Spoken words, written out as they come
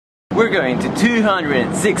We're going to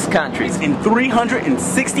 206 countries in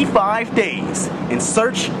 365 days in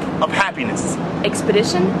search of happiness.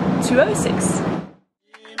 Expedition 206.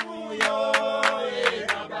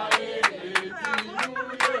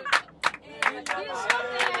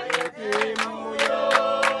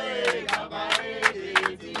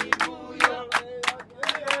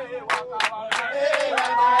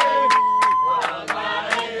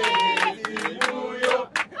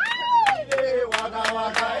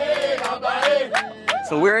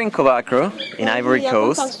 So we're in Coca-cola, in Ivory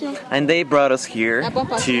Coast, and they brought us here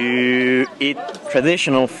to eat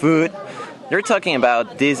traditional food. They're talking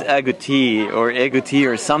about this agouti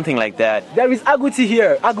or something like that. There is agouti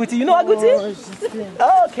here. Agouti, you know agouti?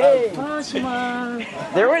 Okay.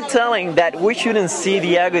 They were telling that we shouldn't see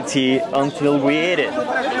the agouti until we eat it.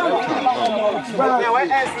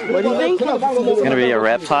 What do you think? It's gonna be a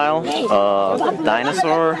reptile, a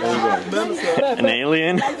dinosaur, an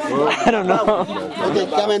alien. I don't know. Okay,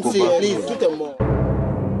 come and see, please.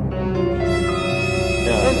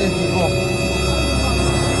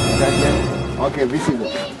 Okay, this is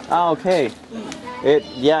it. Ah, okay.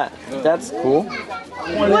 Yeah, that's cool.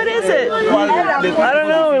 What is it? I don't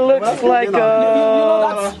know. It looks like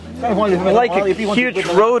a huge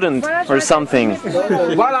rodent or something.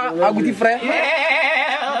 Voilà, agouti frais.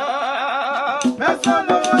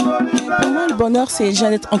 Pour moi, le bonheur, c'est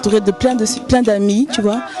déjà d'être entouré de plein d'amis, tu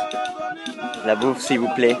vois. La bouffe, s'il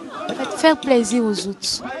vous plaît. Faire plaisir aux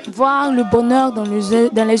autres. Voir le bonheur dans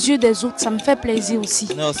les yeux des autres, ça me fait plaisir aussi.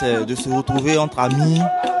 Le bonheur, c'est de se retrouver entre amis,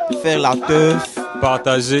 faire la teuf.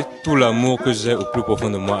 Partager tout l'amour que j'ai au plus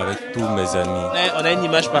profond de moi avec tous mes amis. On a une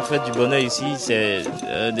image parfaite du bonheur ici. C'est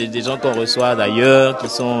des gens qu'on reçoit d'ailleurs, qui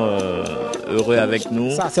sont heureux avec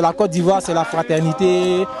nous. Ça, c'est la Côte d'Ivoire, c'est la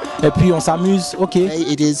fraternité. Et puis on s'amuse, ok.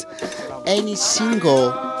 It is any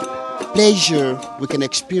single pleasure we can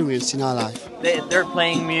experience in our life. They're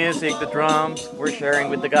playing music, the drums, we're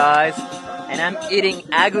sharing with the guys, and I'm eating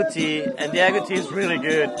agouti, and the agouti is really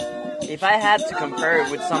good. If I had to compare it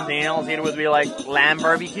with something else, it would be like lamb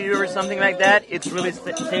barbecue or something like that. It's really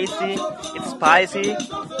tasty, it's spicy,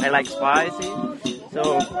 I like spicy,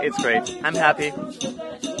 so it's great. I'm happy.